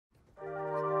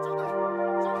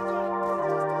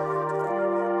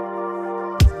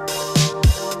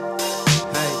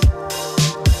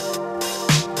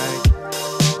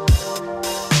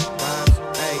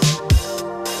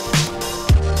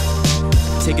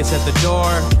tickets at the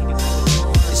door.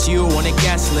 It's you on a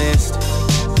guest list.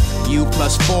 You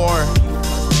plus 4.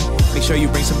 Make sure you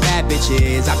bring some bad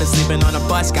bitches. I've been sleeping on a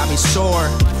bus, got me sore.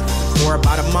 For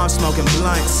about a month smoking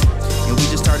blunts, and we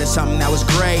just started something that was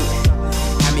great.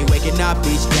 Had me waking up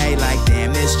each day like,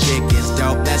 damn, this chick is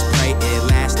dope. Let's pray it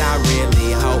lasts, I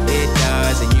really hope it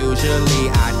does. And usually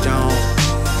I don't,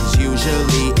 cause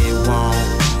usually it won't.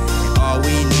 And all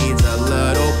we need's a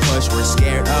little push. We're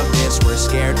scared of this, we're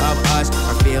scared of us.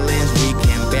 Our feelings we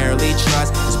can barely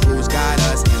trust. This booze got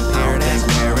us impaired as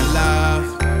we're in love.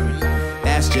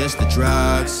 That's just the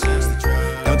drugs.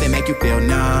 Don't they make you feel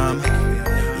numb?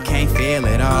 You can't feel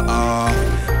it all.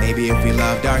 Maybe if we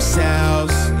loved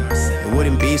ourselves, it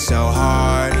wouldn't be so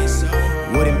hard.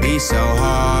 Wouldn't be so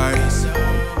hard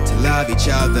to love each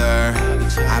other.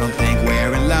 I don't think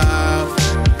we're in love.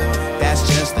 That's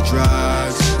just the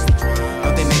drugs.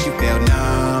 Don't they make you feel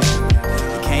numb?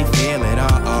 You can't feel it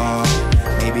all.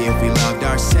 Maybe if we loved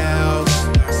ourselves,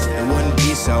 it wouldn't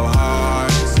be so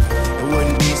hard. It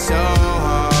wouldn't be so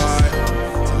hard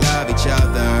to love each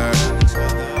other.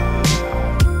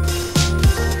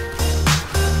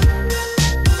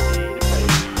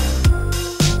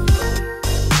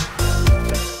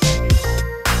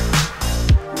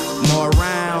 More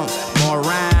rounds.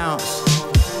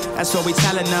 That's what we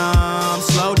telling them.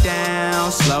 Slow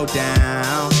down, slow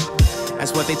down.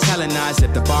 That's what they telling us.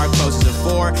 If the bar closes at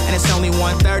 4 and it's only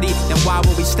 1:30, then why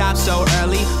would we stop so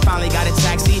early? Finally got a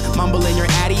taxi, mumbling your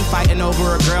addy, fighting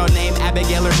over a girl named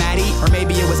Abigail or Maddie. Or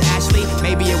maybe it was Ashley,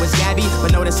 maybe it was Gabby.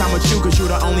 But notice I'm with you cause you're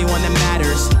the only one that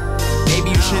matters. Maybe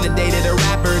you should've dated a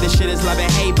rapper. This shit is love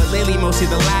and hate, but lately mostly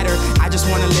the latter. I just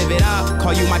wanna live it up,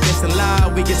 call you my distant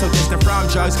love. We get so distant from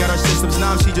drugs, got our systems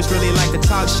numb. She just really like to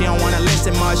talk, she don't wanna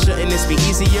listen much. Shouldn't this be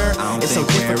easier? It's so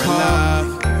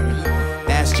difficult.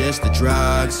 That's just the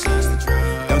drugs.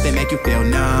 Don't they make you feel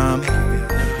numb?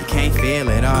 You can't feel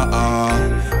it all.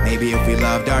 Maybe if we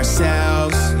loved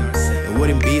ourselves, it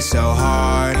wouldn't be so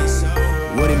hard.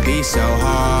 Wouldn't be so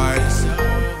hard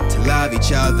to love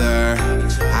each other.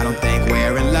 I don't think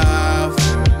we're